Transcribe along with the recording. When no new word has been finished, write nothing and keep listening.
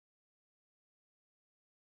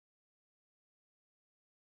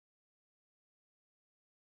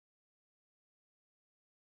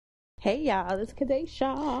Hey y'all, it's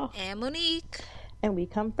Kadesha. And Monique. And we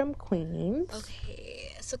come from Queens.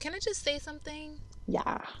 Okay, so can I just say something?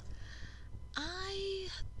 Yeah. I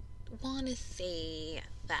want to say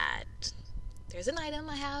that there's an item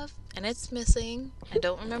I have, and it's missing. I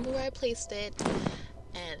don't remember where I placed it,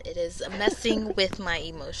 and it is messing with my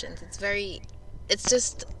emotions.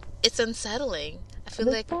 It's unsettling. I feel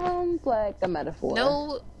This sounds like a metaphor.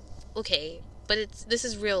 No, okay, but this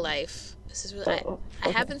is real life. This is real. Okay. I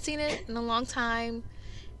haven't seen it in a long time,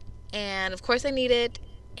 and of course I need it,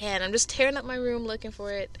 and I'm just tearing up my room looking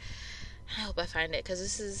for it. I hope I find it, because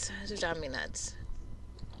this is driving me nuts.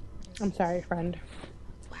 I'm sorry, friend.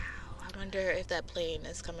 Wow, I wonder if that plane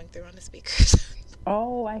is coming through on the speakers.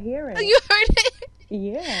 Oh, I hear it. Oh, you heard it?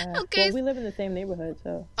 Yeah. Okay. Well, we live in the same neighborhood,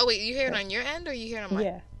 so. Oh, wait, you hear it on your end, or you hear it on mine?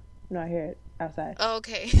 Yeah. No, I hear it outside. Oh,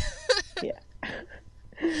 okay. Yeah.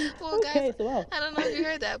 Well, okay, guys, so well. I don't know if you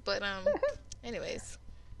heard that, but anyways.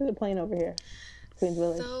 There's a plane over here. Queens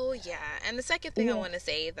Village. So, yeah. And the second thing I want to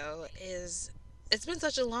say, though, is it's been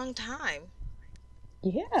such a long time.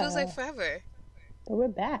 Yeah. Feels like forever. But we're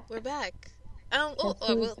back. We're back.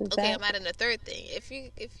 Okay, I'm adding a third thing. If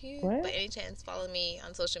you by any chance follow me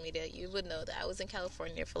on social media, you would know that I was in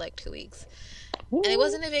California for like 2 weeks. Ooh. And it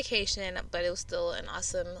wasn't a vacation, but it was still an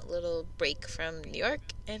awesome little break from New York,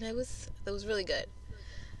 and it was really good.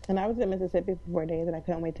 And I was in Mississippi for 4 days, and I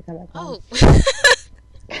couldn't wait to come back home. Oh.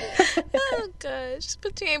 Oh gosh,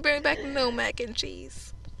 but you ain't bringing back no mac and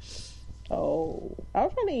cheese. Oh, I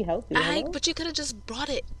was trying to eat healthy. But you could have just brought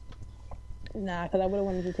it. Nah, because I would have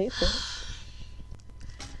wanted to taste it.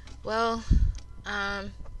 Well,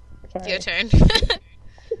 your turn.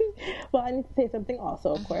 Well, I need to say something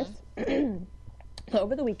also, of course. So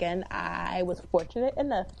over the weekend, I was fortunate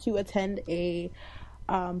enough to attend a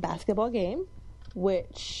basketball game,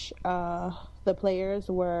 which the players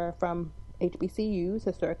were from HBCUs,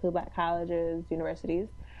 historically black colleges, universities.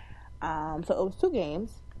 So it was 2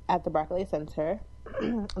 games at the Barclays Center.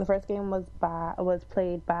 The first game was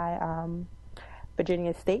played by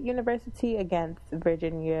Virginia State University against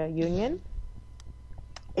Virginia Union,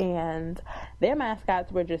 and their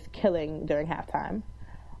mascots were just killing during halftime.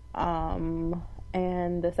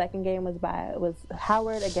 And the second game was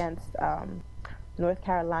Howard against North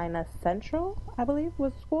Carolina Central, I believe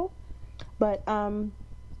was the school. But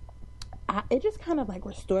it just kind of like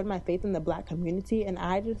restored my faith in the black community, and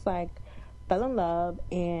I just like fell in love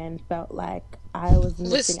and felt like I was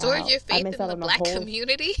missing out. Restore your faith in the black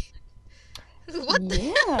community? What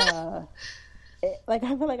the I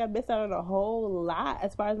feel like I missed out on a whole lot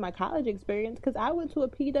as far as my college experience, because I went to a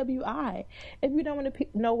PWI. If you don't want to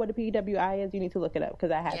know what a PWI is, you need to look it up, because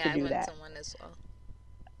I had to do that. I went to one as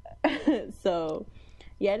well. So,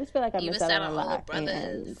 yeah, I just feel like I missed out on a lot. The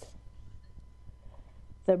brothers. And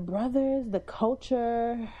the brothers, the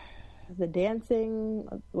culture, the dancing,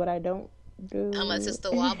 what I don't do. Unless it's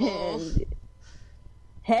the wobble.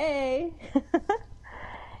 Hey.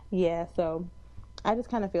 Yeah, so I just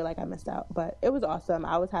kind of feel like I missed out, but it was awesome.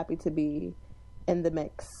 I was happy to be in the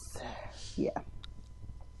mix. Yeah.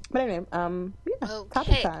 But anyway, okay.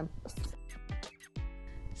 Topic time.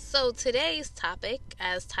 So today's topic,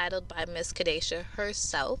 as titled by Miss Kadesha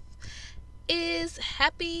herself, is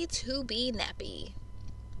Happy to be Nappy.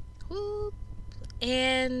 Whoop.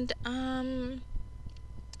 And,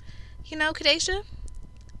 Kadesha,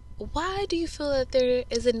 why do you feel that there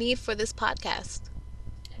is a need for this podcast?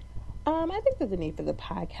 I think there's a need for the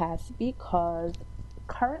podcast because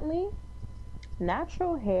currently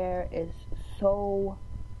natural hair is so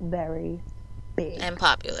very big and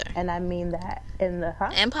popular, and I mean that in the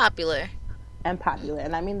and popular, and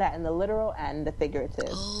I mean that in the literal and the figurative.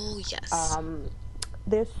 Oh yes.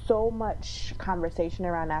 There's so much conversation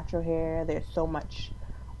around natural hair. There's so much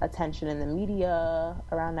attention in the media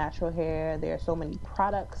around natural hair. There are so many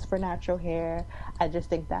products for natural hair. I just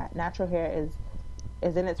think that natural hair is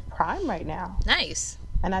in its prime right now. Nice.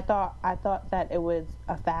 And I thought that it was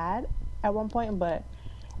a fad at one point, but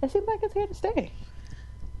it seems like it's here to stay.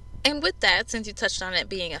 And with that, since you touched on it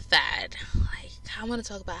being a fad, I want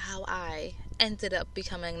to talk about how I ended up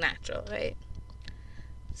becoming natural, right?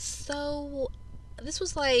 So this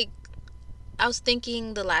was I was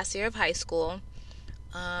thinking the last year of high school.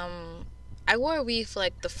 I wore a weave for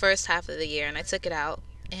the first half of the year, and I took it out,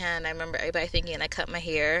 and I remember everybody thinking I cut my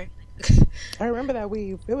hair. I remember that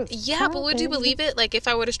weave. It was but would you believe it? If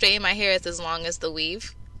I were to straighten my hair, it's as long as the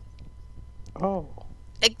weave. Oh.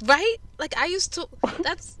 Right? I used to.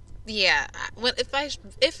 That's yeah.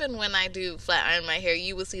 If and when I do flat iron my hair,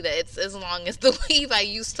 you will see that it's as long as the weave I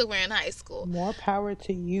used to wear in high school. More power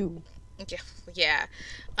to you. Yeah.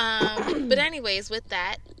 But anyways, with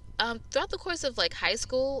that, throughout the course of like high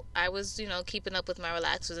school, I was, keeping up with my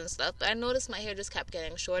relaxers and stuff, but I noticed my hair just kept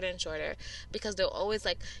getting shorter and shorter because they're always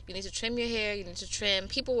like, you need to trim your hair, you need to trim.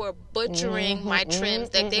 People were butchering my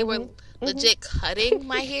trims, like they were legit cutting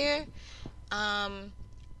my hair,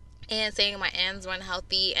 and saying my ends weren't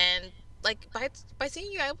healthy, and like by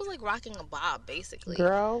senior year, I was like rocking a bob basically,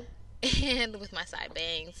 girl, and with my side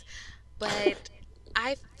bangs, but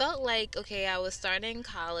I felt like, okay, I was starting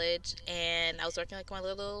college and I was working like my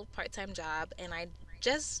little part-time job, and I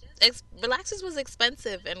just, relaxers was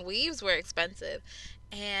expensive and weaves were expensive,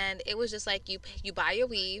 and it was just like you buy your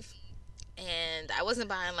weave, and I wasn't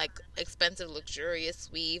buying like expensive luxurious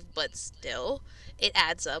weave, but still it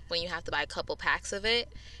adds up when you have to buy a couple packs of it,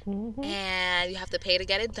 and you have to pay to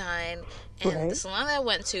get it done. And the salon that I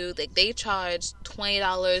went to, like, they charged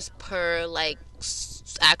 $20 per like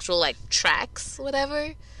actual like tracks,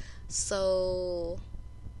 whatever. So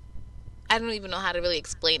I don't even know how to really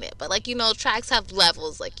explain it, but like, tracks have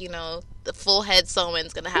levels. Like, the full head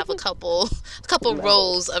sewing's gonna have a couple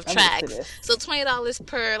rows of tracks. So $20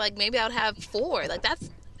 per, like, maybe I would have 4. Like, that's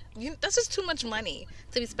just too much money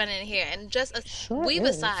to be spending here. And just weave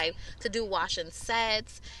aside to do washing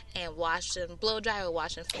sets and washing blow dry or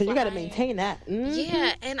washing fly. Because you got to maintain that.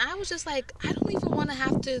 Yeah, and I was just like, I don't even want to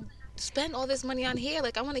have to spend all this money on hair.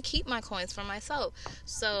 Like, I want to keep my coins for myself.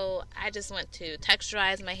 So I just went to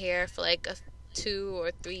texturize my hair for like 2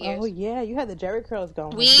 or 3 years. Oh yeah, you had the Jerry curls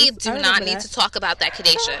going. We do not need to talk about that,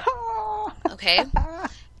 Kadesha. Okay.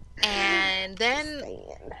 And then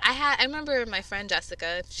I remember my friend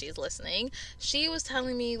Jessica, if she's listening, she was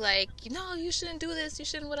telling me like, you shouldn't do this, you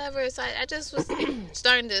shouldn't whatever. So I just was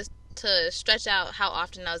starting to stretch out how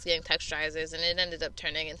often I was getting texturizers, and it ended up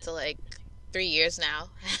turning into like 3 years now.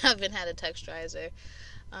 I haven't had a texturizer,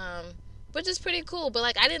 which is pretty cool. But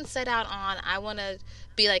like, I didn't set out on I want to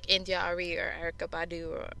be like India Ari or Erykah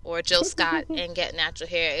Badu or Jill Scott and get natural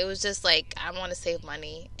hair. It was just like, I want to save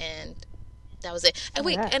money, and that was it. And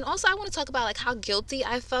wait, and also I want to talk about like how guilty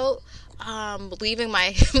I felt leaving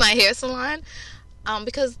my hair salon,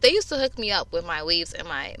 because they used to hook me up with my weaves and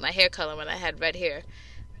my hair color when I had red hair,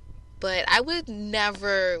 but I would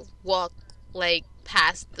never walk like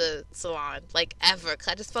past the salon, like, ever, because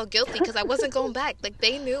I just felt guilty because I wasn't going back. Like,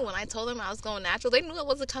 they knew when I told them I was going natural, they knew I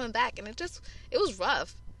wasn't coming back, and it was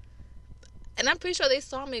rough. And I'm pretty sure they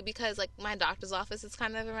saw me because like my doctor's office is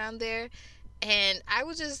kind of around there, and I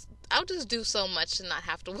would just do so much to not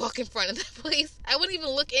have to walk in front of that place. I wouldn't even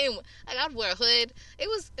look in. Like, I'd wear a hood. It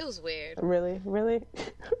was weird. Really?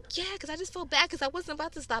 Yeah, because I just felt bad because I wasn't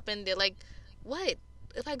about to stop in there. Like, what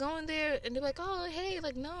if I go in there and they're like, oh, hey,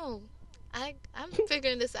 like, no, I'm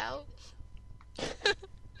figuring this out.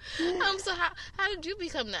 So how did you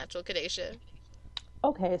become natural, Kadesha?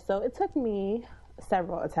 Okay, so it took me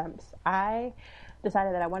several attempts. I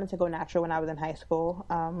decided that I wanted to go natural when I was in high school.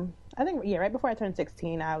 I think, right before I turned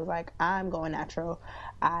 16, I was like, I'm going natural.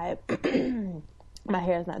 My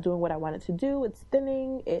hair is not doing what I want it to do. It's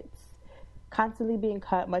thinning. It's constantly being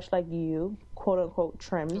cut, much like you, quote unquote,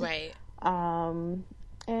 trimmed. Right.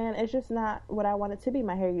 And it's just not what I want it to be.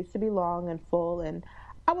 My hair used to be long and full, and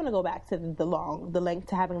I want to go back to the length,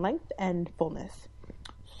 to having length and fullness.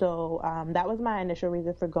 So that was my initial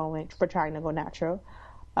reason for trying to go natural.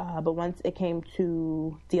 But once it came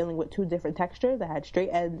to dealing with 2 different textures, I had straight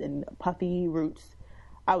ends and puffy roots,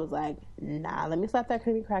 I was like, nah, let me slap that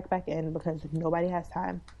creamy crack back in because nobody has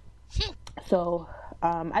time. So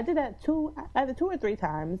I did that either 2 or 3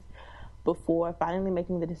 times before finally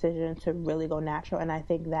making the decision to really go natural. And I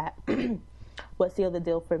think that what sealed the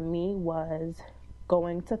deal for me was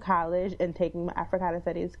going to college and taking my Africana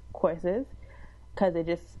Studies courses, because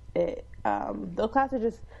those classes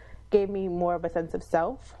just gave me more of a sense of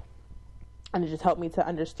self, and it just helped me to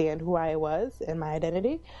understand who I was and my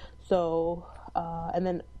identity. So, and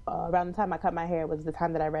then around the time I cut my hair was the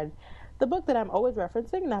time that I read the book that I'm always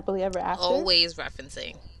referencing, Happily Ever After. Always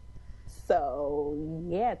referencing. So,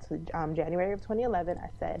 yeah, it's January of 2011. I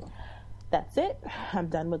said, that's it. I'm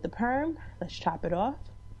done with the perm. Let's chop it off.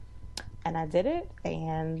 And I did it,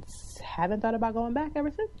 and haven't thought about going back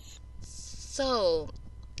ever since. So,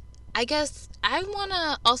 I guess I want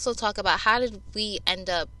to also talk about how did we end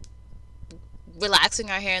up relaxing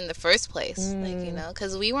our hair in the first place? Like,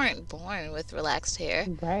 because we weren't born with relaxed hair.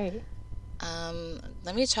 Right.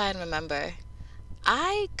 Let me try and remember.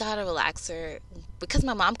 I got a relaxer because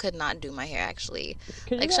my mom could not do my hair, actually.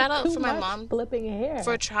 Like, shout out for my mom flipping hair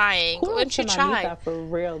for trying. When she tried. For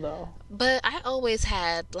real, though. But I always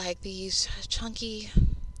had like these chunky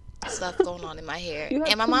stuff going on in my hair.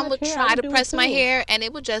 And my mom would try to press my hair and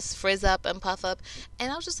it would just frizz up and puff up.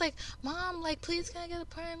 And I was just like, Mom, like, please, can I get a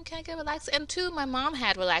perm? Can I get a relaxer? And two, my mom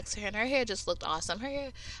had relaxer hair and her hair just looked awesome. Her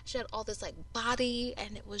hair, she had all this like body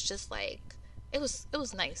and it was just like, it was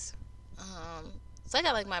nice. So I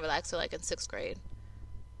got like my relaxer like in 6th grade.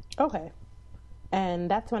 Okay.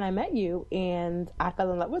 And that's when I met you and I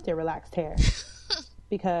fell in love with your relaxed hair.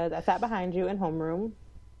 Because I sat behind you in homeroom.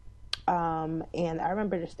 And I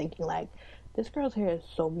remember just thinking, like, this girl's hair is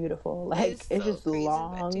so beautiful. Like, it's so just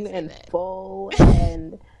long and full.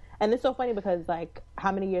 And it's so funny because, like,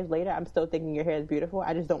 how many years later, I'm still thinking your hair is beautiful.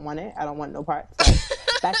 I just don't want it. I don't want no parts.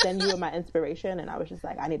 Like, back then, you were my inspiration. And I was just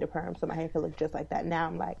like, I need a perm so my hair can look just like that. Now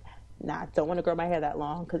I'm like, nah, I don't want to grow my hair that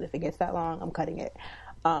long because if it gets that long, I'm cutting it.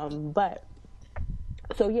 But,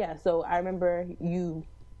 so, yeah. So I remember you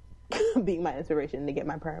being my inspiration to get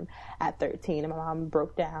my perm at 13. And my mom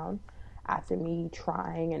broke down after me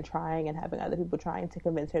trying and having other people trying to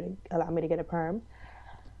convince her to allow me to get a perm.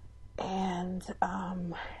 And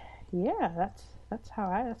yeah,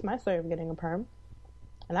 that's my story of getting a perm.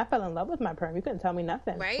 And I fell in love with my perm. You couldn't tell me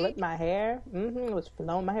nothing. Right? Flipped my hair. It was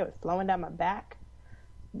flowing. My hair was flowing down my back.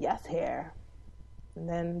 Yes, hair. And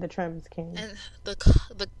then the trims came. And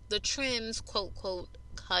the trims, quote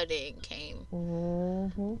cutting came.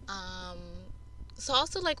 Mm-hmm. So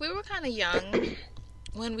also, like, we were kind of young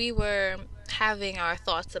when we were having our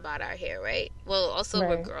thoughts about our hair, right? Well, also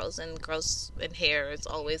we're girls, and girls and hair is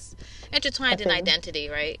always intertwined in identity,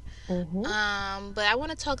 right? Mm-hmm. But I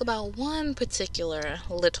want to talk about one particular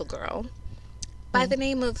little girl by the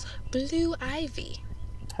name of Blue Ivy.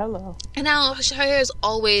 Hello. And now her hair is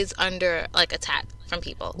always under, like, attack from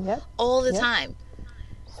people. Yep. All the time.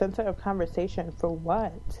 Center of conversation for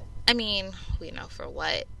what? I mean, we know for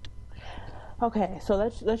what. Okay, so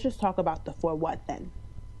let's just talk about the for what then.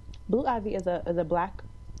 Blue Ivy is a black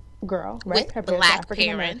girl, right? With her black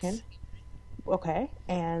parents. Okay,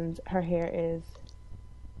 and her hair is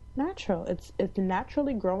natural. It's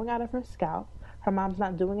naturally growing out of her scalp. Her mom's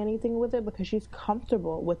not doing anything with it because she's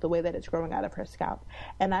comfortable with the way that it's growing out of her scalp.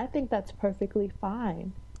 And I think that's perfectly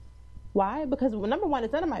fine. Why? Because number one,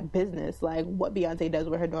 it's none of my business, like, what Beyonce does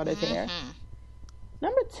with her daughter's hair.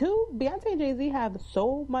 Number two, Beyonce and Jay-Z have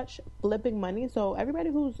so much flipping money, so everybody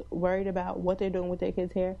who's worried about what they're doing with their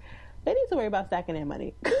kids' hair, they need to worry about stacking their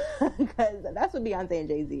money. Because that's what Beyonce and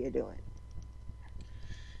Jay-Z are doing.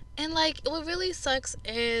 And, like, what really sucks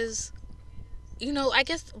is, you know, I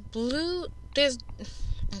guess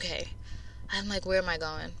okay, I'm like, where am I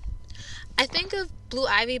going? I think of Blue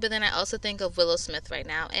Ivy, but then I also think of Willow Smith right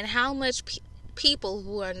now, and how much people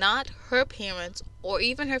who are not her parents or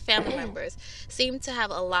even her family members seem to have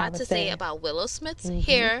a lot to say about Willow Smith's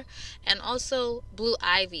hair and also Blue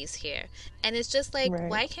Ivy's hair. And it's just like,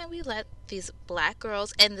 why can't we let these black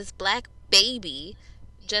girls and this black baby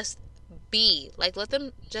just be? Like, let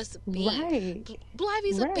them just be. Right. Blue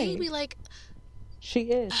Ivy's a baby. Like, she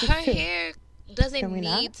is. Her hair doesn't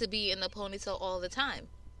need to be in the ponytail all the time.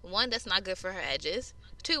 One, that's not good for her edges.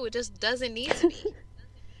 Two, it just doesn't need to be.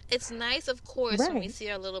 It's nice, of course, when we see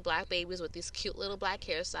our little black babies with these cute little black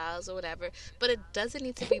hairstyles or whatever, but it doesn't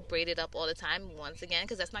need to be braided up all the time, once again,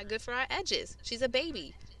 because that's not good for our edges. She's a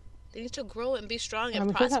baby. They need to grow and be strong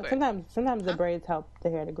and prosper. Sometimes the braids help the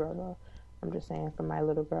hair to grow, though. I'm just saying, for my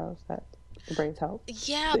little girls, that the braids help.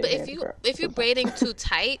 Yeah, but if you're braiding too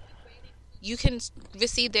tight, you can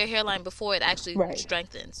recede their hairline before it actually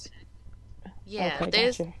strengthens. Yeah,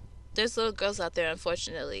 okay, there's little girls out there,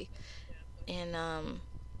 unfortunately, and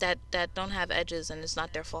that don't have edges, and it's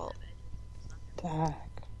not their fault.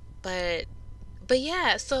 But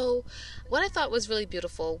yeah, so what I thought was really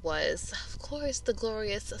beautiful was, of course, the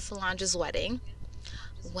glorious Solange's wedding.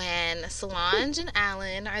 When Solange and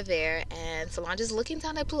Alan are there, and Solange is looking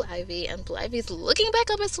down at Blue Ivy, and Blue Ivy's looking back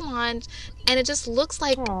up at Solange, and it just looks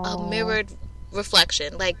like a mirrored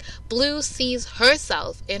reflection. Like, Blue sees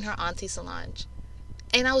herself in her auntie Solange.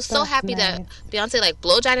 And I was so happy that Beyonce, like,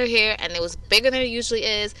 blow-dried her hair, and it was bigger than it usually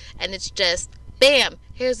is, and it's just, bam,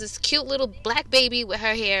 here's this cute little black baby with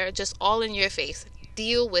her hair just all in your face.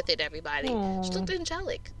 Deal with it, everybody. She looked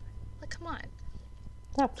angelic. Like, come on.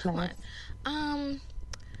 Come on.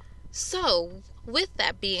 So, with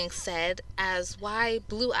that being said, as why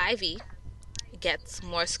Blue Ivy gets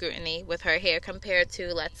more scrutiny with her hair compared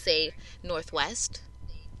to, let's say, Northwest.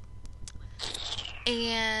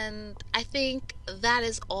 And I think that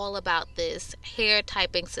is all about this hair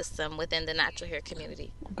typing system within the natural hair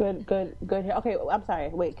community. Good hair. Okay, I'm sorry.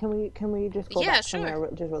 Wait, can we just go back somewhere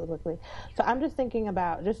just really quickly? So I'm just thinking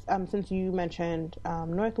about, since you mentioned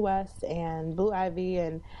Northwest and Blue Ivy,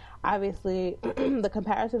 and obviously the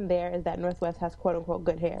comparison there is that Northwest has quote unquote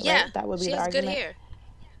good hair. Yeah, right? That would be she the has argument. good hair.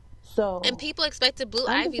 So, and people expected Blue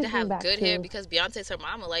Ivy to have good hair because Beyonce's her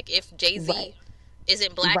mama. Like, if Jay-Z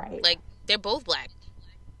isn't black, like, they're both black.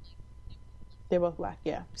 They're both black,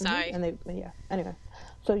 yeah. Sorry. And anyway.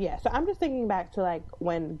 So I'm just thinking back to, like,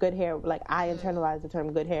 when good hair, like, I internalized the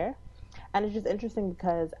term good hair. And it's just interesting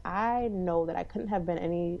because I know that I couldn't have been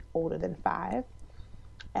any older than 5.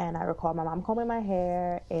 And I recall my mom combing my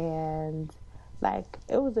hair, and, like,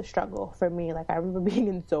 it was a struggle for me. Like, I remember being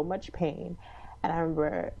in so much pain. And I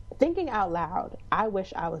remember thinking out loud, I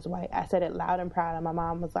wish I was white. I said it loud and proud, and my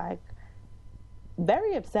mom was, like,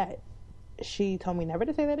 very upset. She told me never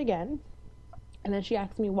to say that again. And then she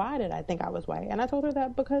asked me, why did I think I was white? And I told her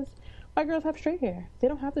that because white girls have straight hair. They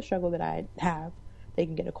don't have the struggle that I have. They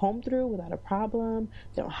can get a comb through without a problem.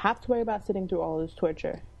 They don't have to worry about sitting through all this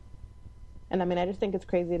torture. And I mean, I just think it's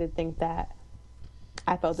crazy to think that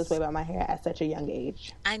I felt this way about my hair at such a young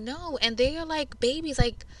age. I know. And they are like babies.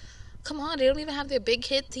 Like, come on, they don't even have their big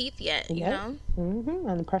kid teeth yet, you know? Mm-hmm.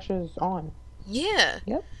 And the pressure's on. Yeah.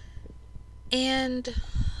 Yep. And,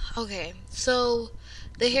 okay, so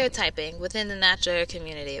the hair typing within the natural hair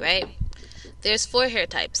community, right? There's 4 hair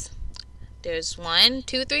types. There's 1,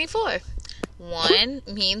 2, 3, 4. 1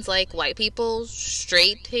 means, like, white people,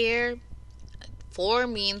 straight hair. 4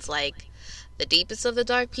 means, like, the deepest of the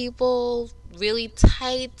dark people, really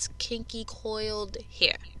tight, kinky, coiled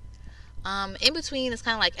hair. In between is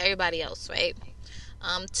kind of like everybody else, right?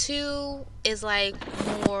 2 is like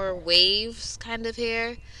more waves kind of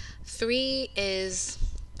hair. 3 is,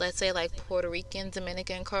 let's say, like Puerto Rican,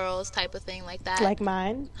 Dominican curls type of thing, like that. Like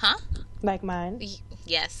mine? Huh? Like mine?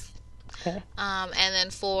 Yes. Okay. And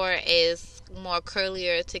then 4 is more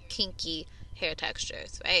curlier to kinky hair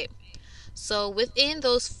textures, right? So within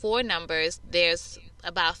those 4 numbers, there's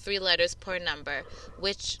about 3 letters per number,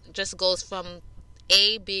 which just goes from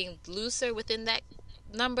A being looser within that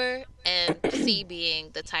number and C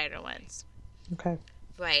being the tighter ones. Okay.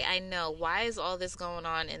 Right, I know. Why is all this going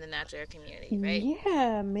on in the natural hair community, right?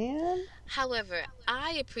 Yeah, man. However,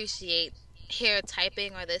 I appreciate hair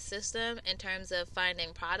typing or this system in terms of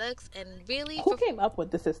finding products and really... Who came up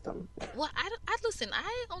with the system? Well, listen,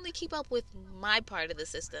 I only keep up with my part of the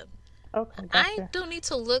system. Okay, gotcha. I don't need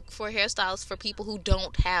to look for hairstyles for people who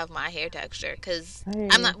don't have my hair texture because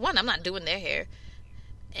I'm not doing their hair.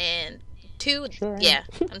 And 2,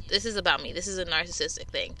 this is about me. This is a narcissistic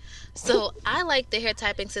thing. So I like the hair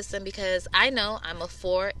typing system because I know I'm a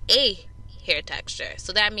 4A hair texture.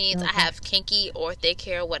 So that means I have kinky or thick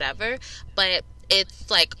hair or whatever, but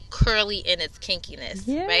it's like curly in its kinkiness,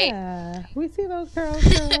 right? Yeah, we see those curls,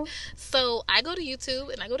 girl. So I go to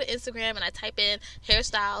YouTube and I go to Instagram and I type in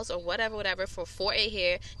hairstyles or whatever for 4A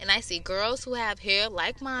hair, and I see girls who have hair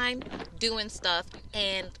like mine doing stuff,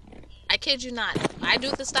 and I kid you not, I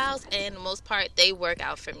do the styles, and the most part, they work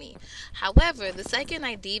out for me. However, the second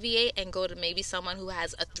I deviate and go to maybe someone who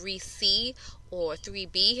has a 3C or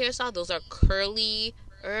 3B hairstyle, those are curly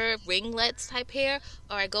ringlets type hair,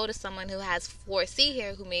 or I go to someone who has 4C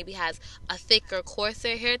hair who maybe has a thicker,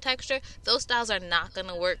 coarser hair texture, those styles are not going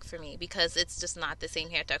to work for me because it's just not the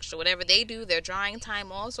same hair texture. Whatever they do, their drying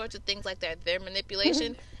time, all sorts of things like that, their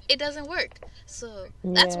manipulation, it doesn't work. So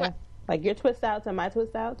that's where... Like your twist outs and my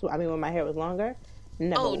twist outs, I mean, when my hair was longer,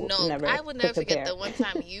 never. Oh, no. I would never forget the one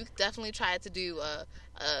time you definitely tried to do a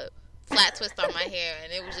flat twist on my hair,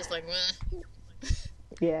 and it was just like, meh.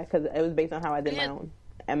 Yeah, because it was based on how I did my own.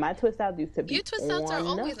 And my twist outs used to be your twist outs are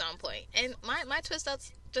always on point. And my twist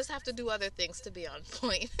outs just have to do other things to be on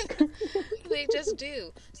point. They just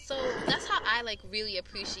do. So that's how I like really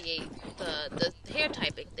appreciate the hair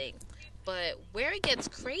typing thing. But where it gets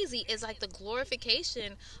crazy is like the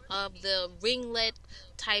glorification of the ringlet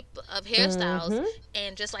type of hairstyles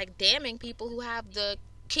and just like damning people who have the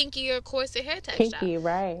kinkier, coarser hair texture. Kinky,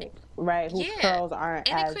 right. Whose curls aren't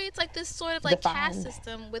and it creates like this sort of like caste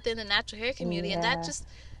system within the natural hair community, and that just...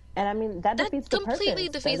 And I mean, that defeats the purpose. Completely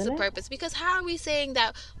defeats the purpose, because how are we saying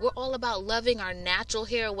that we're all about loving our natural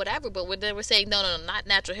hair or whatever, but we're saying, no, not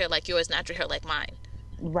natural hair like yours, natural hair like mine.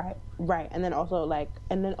 Right. And then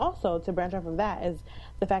also to branch off of that is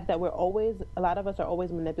the fact that a lot of us are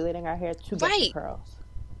always manipulating our hair to get the curls.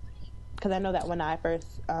 Because I know that when I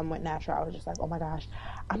first went natural, I was just like, oh my gosh,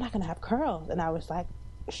 I'm not going to have curls. And I was like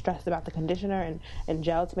stressed about the conditioner and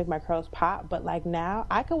gel to make my curls pop. But like now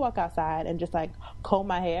I can walk outside and just like comb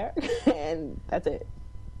my hair and that's it.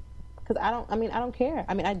 Because I don't care.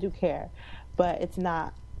 I mean, I do care, but it's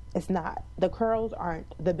not, the curls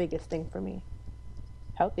aren't the biggest thing for me.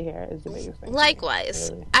 Healthy hair is the biggest thing.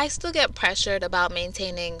 Likewise, really. I still get pressured about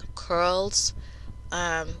maintaining curls,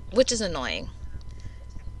 which is annoying.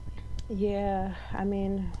 Yeah, I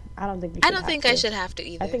mean, I don't think I should have to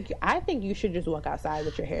either. I think you should just walk outside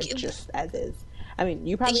with your hair just as is. I mean,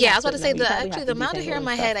 you probably I was about to say the amount of hair in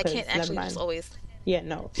my head I can't actually just always. Yeah,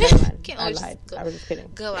 no, never mind. Can't I lied. I was just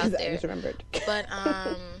kidding. Go out there. I just remembered.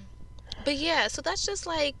 But yeah, so that's just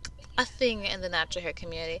like a thing in the natural hair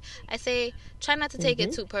community. I say try not to take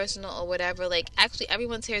it too personal or whatever. Like, actually,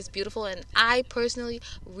 everyone's hair is beautiful, and I personally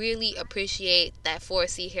really appreciate that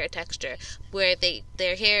 4C hair texture where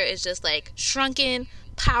their hair is just like shrunken,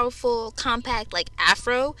 powerful, compact, like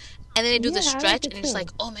afro. And then they do the stretch, and it's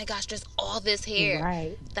like, oh my gosh, there's all this hair.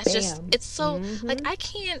 Right. That's just, it's so, like, I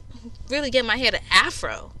can't really get my hair to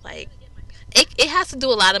afro. Like, it has to do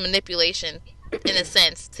a lot of manipulation, in a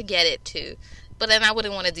sense, to get it to. But then I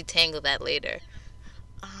wouldn't want to detangle that later.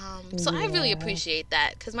 So I really appreciate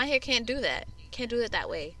that, because my hair can't do that. Can't do it that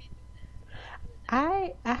way.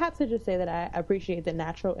 I have to just say that I appreciate the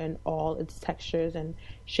natural in all its textures and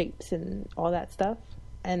shapes and all that stuff.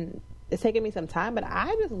 And it's taken me some time, but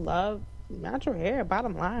I just love natural hair,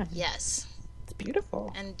 bottom line. Yes. It's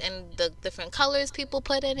beautiful. And the different colors people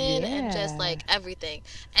put in it, and just like everything.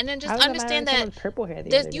 And then just understand that purple hair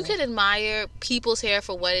you can admire people's hair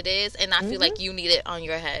for what it is and not feel like you need it on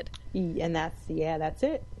your head. And that's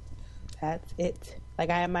it. That's it. Like,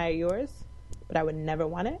 I admire yours, but I would never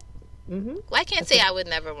want it. Well, I can't say I would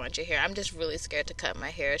never want your hair. I'm just really scared to cut my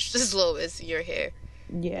hair as low as your hair.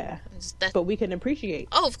 Yeah, but we can appreciate.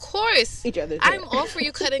 Oh, of course, each other's hair. I'm all for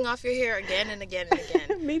you cutting off your hair again and again and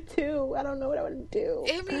again. Me too. I don't know what I would do.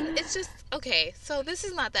 I mean, it's just okay. So this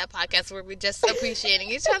is not that podcast where we're just appreciating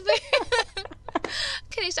each other.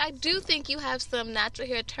 Kanish, I do think you have some natural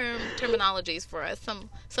hair terminologies for us. Some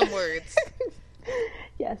words.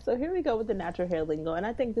 Yeah. So here we go with the natural hair lingo, and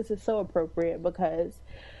I think this is so appropriate because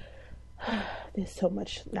there's so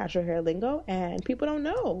much natural hair lingo, and people don't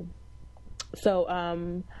know. So,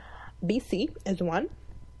 BC is one,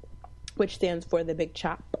 which stands for the big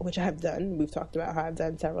chop, which I've done. We've talked about how I've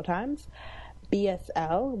done several times.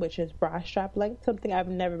 BSL, which is bra strap length, something I've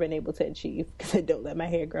never been able to achieve because I don't let my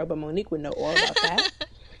hair grow, but Monique would know all about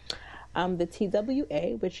that. The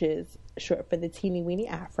TWA, which is short for the teeny weeny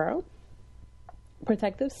afro.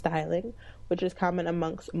 Protective styling, which is common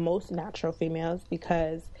amongst most natural females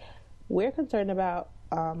because we're concerned about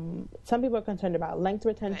some people are concerned about length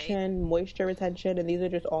retention, moisture retention, and these are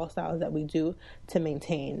just all styles that we do to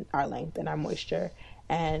maintain our length and our moisture.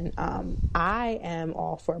 And I am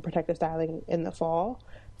all for protective styling in the fall.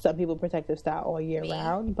 Some people protective style all year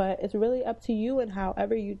round, but it's really up to you and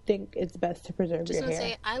however you think it's best to preserve your hair.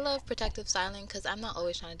 Say, I love protective styling because I'm not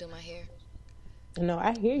always trying to do my hair. No,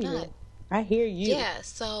 I hear you. I hear you. Yeah,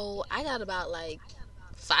 so I got about like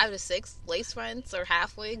 5 to 6 lace fronts or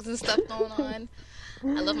half wigs and stuff going on.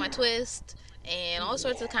 I love my twist and all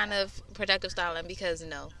sorts of kind of protective styling because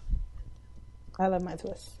I love my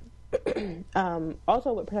twist.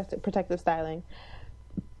 Also with protective styling,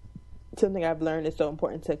 something I've learned is so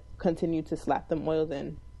important to continue to slap them oils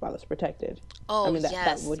in while it's protected. Oh, I mean,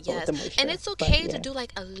 that would go with the moisture. And it's okay to do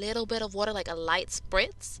like a little bit of water, like a light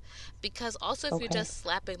spritz, because also if you're just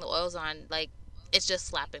slapping the oils on, like it's just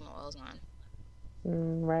slapping the oils on.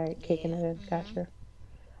 Right, caking it in. Gotcha.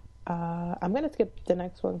 I'm going to skip the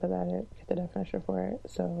next one because I didn't get the definition for it.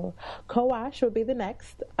 So, co-wash would be the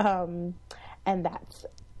next. And that's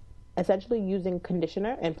essentially using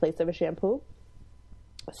conditioner in place of a shampoo.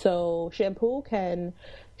 So, shampoo can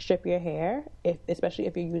strip your hair, especially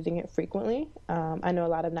if you're using it frequently. I know a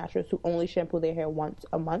lot of naturals who only shampoo their hair once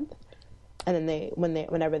a month. And then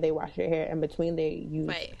whenever they wash their hair in between, they use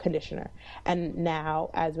conditioner. And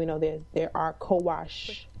now, as we know, there are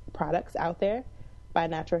co-wash products out there by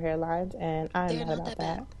natural hair lines, and I'm not about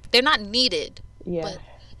that. They're not needed. Yeah,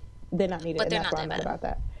 they're not needed. But they're and that's why I'm not about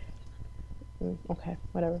that. Okay,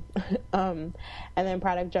 whatever. And then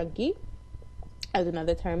product junkie as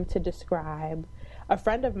another term to describe a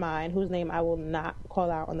friend of mine whose name I will not call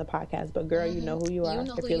out on the podcast, but girl, you know who you are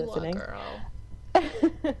if you're listening. Girl.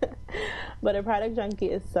 But a product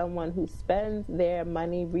junkie is someone who spends their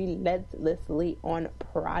money relentlessly on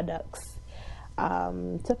products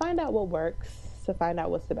to find out what works, to find out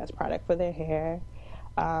what's the best product for their hair.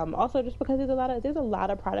 Also, just because there's a lot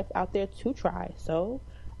of products out there to try, so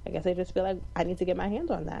I guess I just feel like I need to get my hands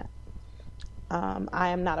on that. I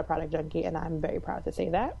am not a product junkie, and I'm very proud to say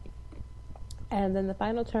that. And then the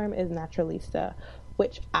final term is naturalista,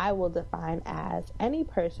 which I will define as any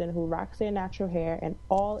person who rocks their natural hair in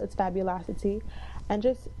all its fabulosity and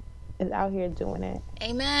just is out here doing it.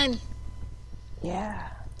 Amen. Yeah.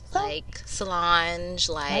 Like Solange,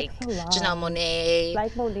 like Janelle Monáe.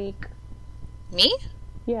 Like Monique. Me?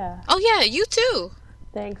 Yeah. Oh, yeah, you too.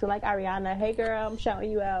 Thanks. Like Ariana, hey girl, I'm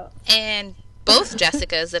shouting you out. And both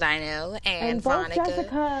Jessicas that I know, and both Vonica.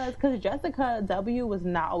 Jessicas, because Jessica W was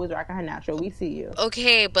not always rocking her natural. We see you.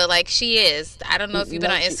 Okay, but like she is. I don't know if you've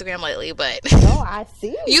been on Instagram lately, but no, I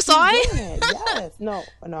see. You saw it? Yes. No,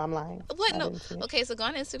 I'm lying. What? No. Okay, so go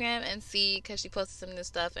on Instagram and see, because she posted some new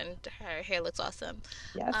stuff and her hair looks awesome.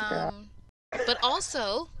 Yes, girl. But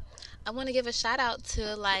also, I want to give a shout out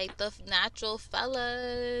to like the natural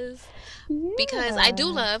fellas, because I do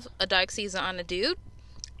love a dark Caesar on a dude.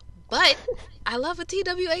 But I love a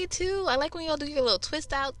TWA too. I like when y'all do your little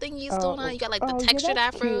twist out thingies going on. You got like the textured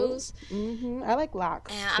afros. Mm-hmm. I like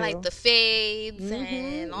locks. And I like the fades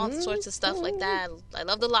and all sorts of stuff like that. I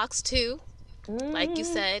love the locks too. Like you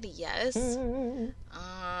said, yes.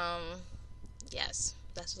 Yes,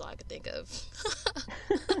 that's all I could think of.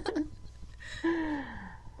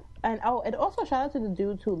 And also shout out to the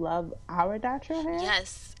dudes who love our natural hair.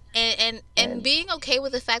 Yes. And being okay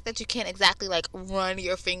with the fact that you can't exactly like run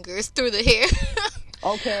your fingers through the hair.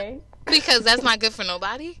 Okay. Because that's not good for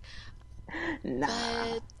nobody. Nah.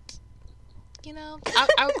 But, you know,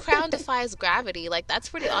 our crown defies gravity. Like, that's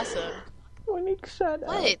pretty awesome. Monique, shut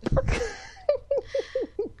up.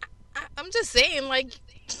 I'm just saying, like,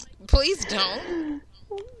 please don't.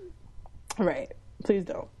 Right. Please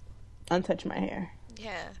don't. Untouch my hair.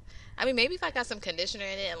 Yeah. I mean, maybe if I got some conditioner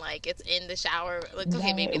in it and, like, it's in the shower. Like,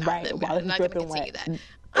 okay, maybe not. Right. I'm not going to continue that.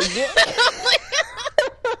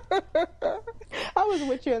 I was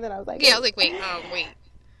with you, and then I was like... Yeah, I was like, wait.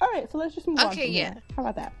 All right, so let's just move on. Okay, yeah. How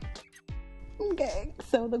about that? Okay,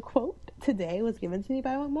 so the quote today was given to me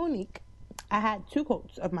by Monique. I had 2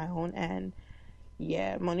 quotes of my own, and...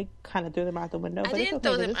 yeah, Monique kind of threw them out the window. I didn't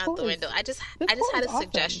throw them out the window. I just had a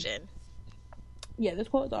suggestion. Yeah, this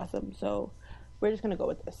quote is awesome. So we're just going to go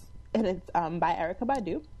with this. And it's by Erykah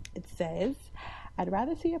Badu. It says, "I'd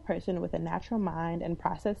rather see a person with a natural mind and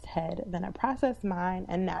processed head than a processed mind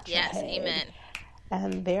and natural head." Yes, amen.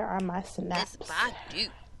 And there are my snaps. Miss Badu.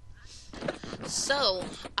 So,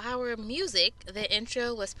 our music, the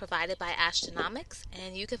intro was provided by Astronomics,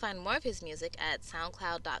 and you can find more of his music at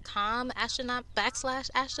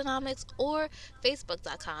soundcloud.com/Astronomics or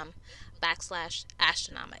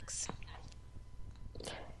facebook.com/Astronomics.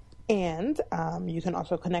 And you can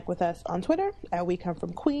also connect with us on Twitter at We Come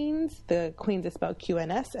From Queens. The Queens is spelled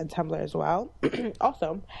QNS, and Tumblr as well.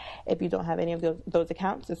 Also, if you don't have any of those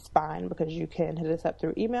accounts, it's fine, because you can hit us up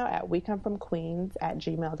through email at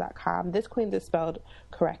wecomefromqueens@gmail.com. This Queens is spelled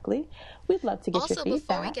correctly. We'd love to get your feedback. Also,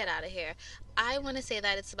 before we get out of here, I want to say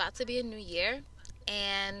that it's about to be a new year,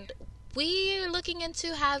 and we're looking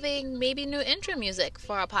into having maybe new intro music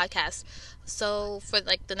for our podcast. So for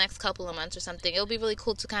like the next couple of months or something, it'll be really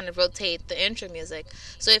cool to kind of rotate the intro music.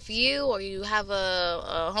 So if you have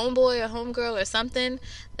a homeboy or homegirl or something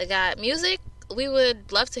that got music, we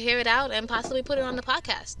would love to hear it out and possibly put it on the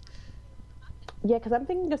podcast. Yeah, because I'm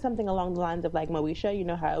thinking of something along the lines of like Moesha. You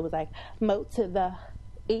know how it was like mo to the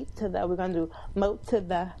E to the. We're gonna do mo to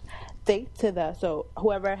the D to the. So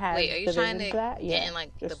whoever has. Wait, are you trying to get in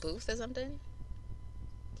like the booth or something?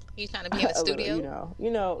 You trying to be in the studio?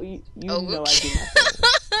 You know I do my thing.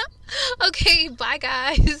 Okay, bye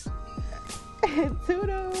guys.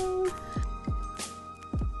 Toodles.